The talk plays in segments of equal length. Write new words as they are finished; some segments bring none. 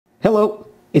Hello,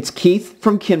 it's Keith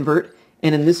from Kinvert,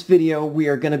 and in this video we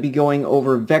are going to be going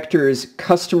over Vector's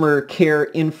customer care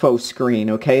info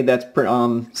screen. Okay, that's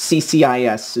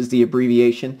CCIS is the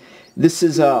abbreviation. This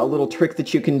is a little trick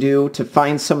that you can do to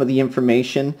find some of the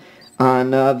information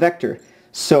on Vector.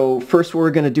 So first what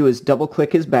we're going to do is double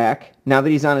click his back. Now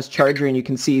that he's on his charger and you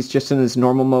can see he's just in his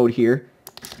normal mode here.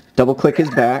 Double click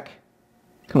his back.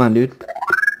 Come on, dude.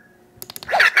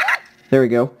 There we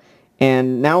go.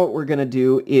 And now what we're going to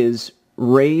do is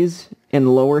raise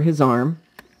and lower his arm.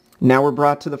 Now we're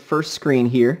brought to the first screen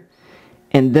here.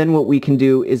 And then what we can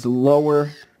do is lower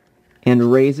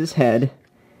and raise his head.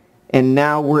 And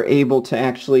now we're able to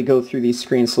actually go through these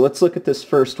screens. So let's look at this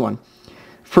first one.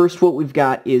 First, what we've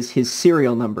got is his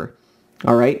serial number.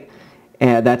 All right,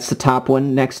 that's the top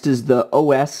one. Next is the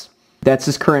OS. That's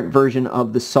his current version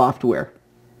of the software.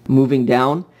 Moving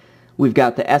down, we've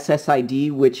got the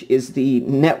SSID, which is the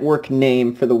network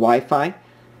name for the Wi-Fi.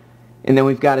 And then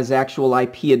we've got his actual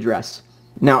IP address.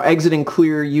 Now, exit and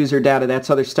clear user data, that's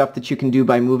other stuff that you can do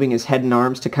by moving his head and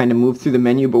arms to kind of move through the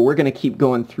menu, but we're going to keep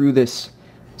going through this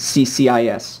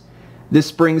CCIS.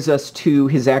 This brings us to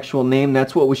his actual name.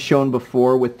 That's what was shown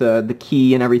before with the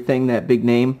key and everything, that big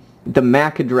name. The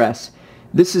MAC address.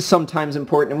 This is sometimes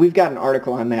important, and we've got an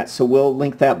article on that, so we'll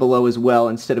link that below as well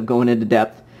instead of going into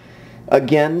depth.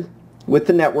 Again, with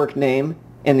the network name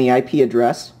and the IP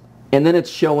address. And then it's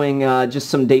showing just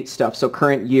some date stuff, so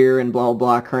current year and blah, blah,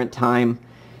 blah, current time.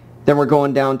 Then we're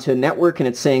going down to network, and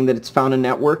it's saying that it's found a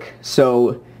network.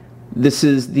 So this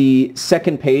is the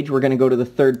second page. We're going to go to the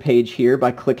third page here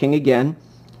by clicking again.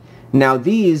 Now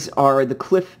these are the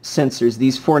cliff sensors,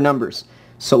 these four numbers.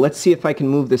 So let's see if I can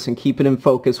move this and keep it in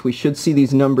focus. We should see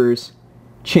these numbers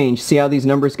change. See how these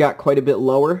numbers got quite a bit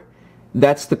lower?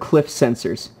 That's the cliff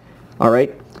sensors.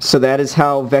 Alright, so that is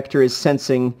how Vector is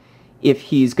sensing if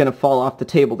he's going to fall off the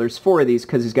table. There's four of these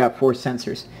because he's got four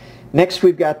sensors. Next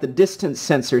we've got the distance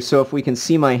sensor. So if we can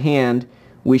see my hand,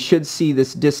 we should see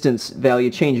this distance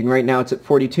value changing. Right now it's at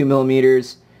 42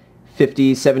 millimeters,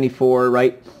 50, 74,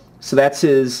 right? So that's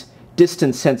his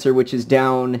distance sensor, which is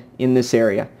down in this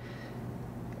area.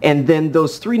 And then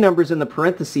those three numbers in the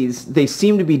parentheses, they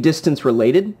seem to be distance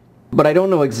related, but I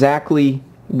don't know exactly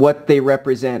what they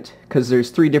represent because there's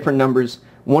three different numbers.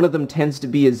 One of them tends to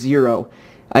be a 0.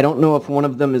 I don't know if one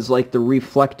of them is like the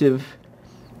reflective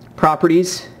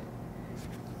properties.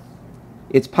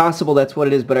 It's possible that's what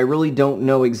it is, but I really don't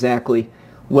know exactly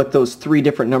what those three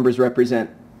different numbers represent.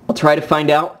 I'll try to find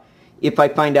out. If I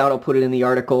find out, I'll put it in the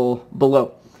article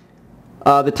below.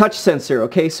 The touch sensor,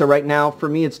 okay, so right now for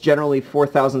me it's generally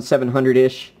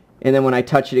 4,700-ish, and then when I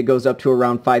touch it, it goes up to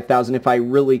around 5,000 if I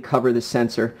really cover the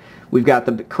sensor. We've got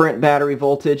the current battery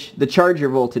voltage, the charger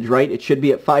voltage, right? It should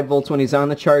be at 5 volts when he's on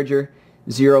the charger,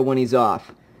 0 when he's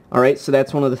off. Alright, so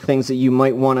that's one of the things that you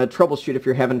might want to troubleshoot if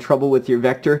you're having trouble with your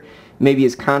Vector. Maybe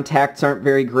his contacts aren't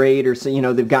very great, or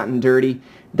they've gotten dirty.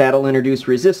 That'll introduce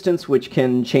resistance, which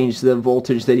can change the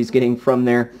voltage that he's getting from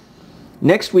there.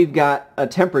 Next we've got a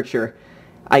temperature.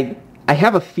 I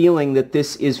have a feeling that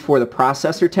this is for the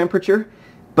processor temperature,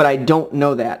 but I don't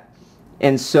know that.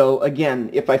 And so again,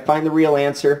 if I find the real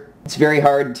answer, it's very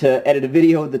hard to edit a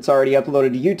video that's already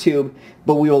uploaded to YouTube,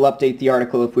 but we will update the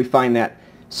article if we find that.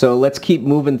 So let's keep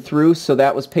moving through. So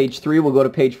that was page 3. We'll go to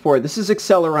page 4. This is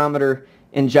accelerometer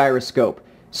and gyroscope.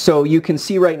 So you can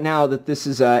see right now that this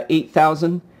is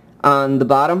 8,000 on the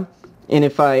bottom. And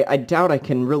if I doubt I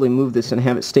can really move this and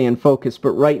have it stay in focus,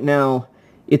 but right now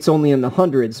it's only in the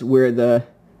hundreds where the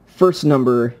first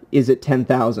number is at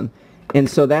 10,000. And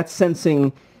so that's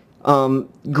sensing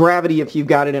gravity if you've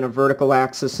got it in a vertical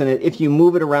axis, and if you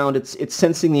move it around, it's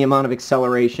sensing the amount of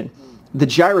acceleration. The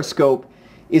gyroscope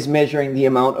is measuring the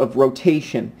amount of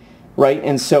rotation, right?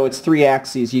 And so it's 3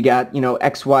 axes. You got,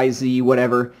 X, Y, Z,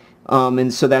 whatever.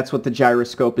 And so that's what the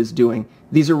gyroscope is doing.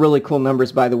 These are really cool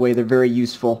numbers, by the way. They're very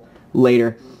useful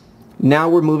later. Now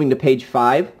we're moving to page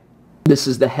 5. This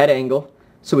is the head angle.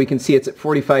 So we can see it's at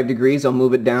 45 degrees. I'll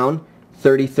move it down.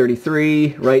 30,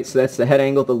 33, right? So that's the head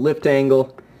angle. The lift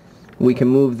angle. We can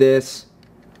move this,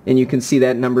 and you can see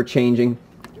that number changing.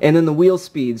 And then the wheel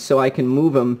speeds, so I can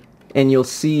move them, and you'll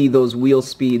see those wheel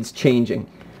speeds changing.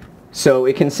 So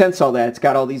it can sense all that. It's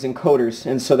got all these encoders,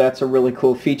 and so that's a really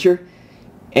cool feature.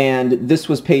 And this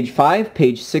was page 5.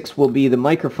 Page 6 will be the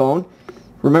microphone.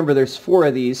 Remember, there's 4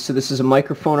 of these, so this is a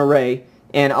microphone array.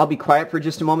 And I'll be quiet for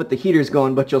just a moment. The heater's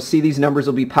going, but you'll see these numbers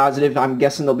will be positive. I'm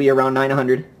guessing they'll be around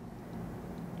 900.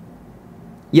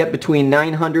 Yep, between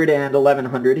 900 and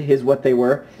 1100 is what they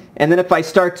were. And then if I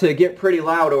start to get pretty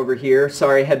loud over here,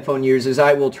 sorry headphone users,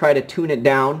 I will try to tune it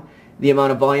down, the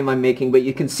amount of volume I'm making, but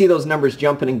you can see those numbers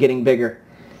jumping and getting bigger.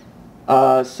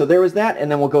 So there was that,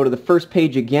 and then we'll go to the first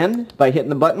page again. By hitting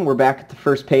the button, we're back at the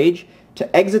first page.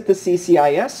 To exit the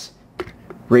CCIS,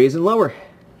 raise and lower.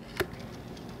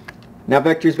 Now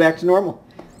Vector's back to normal.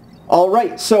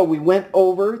 Alright, so we went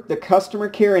over the customer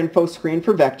care info screen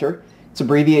for Vector. It's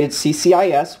abbreviated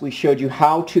CCIS. We showed you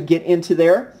how to get into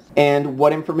there and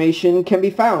what information can be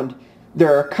found.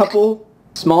 There are a couple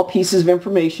small pieces of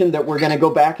information that we're going to go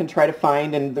back and try to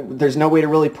find, and there's no way to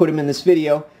really put them in this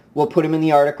video. We'll put them in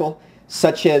the article,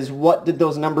 such as what did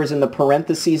those numbers in the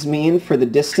parentheses mean for the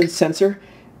distance sensor?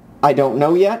 I don't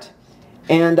know yet.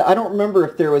 And I don't remember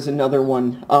if there was another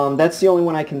one. That's the only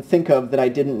one I can think of that I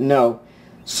didn't know.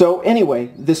 So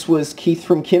anyway, this was Keith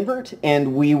from Kinvert,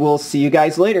 and we will see you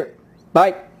guys later.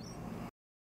 Bye.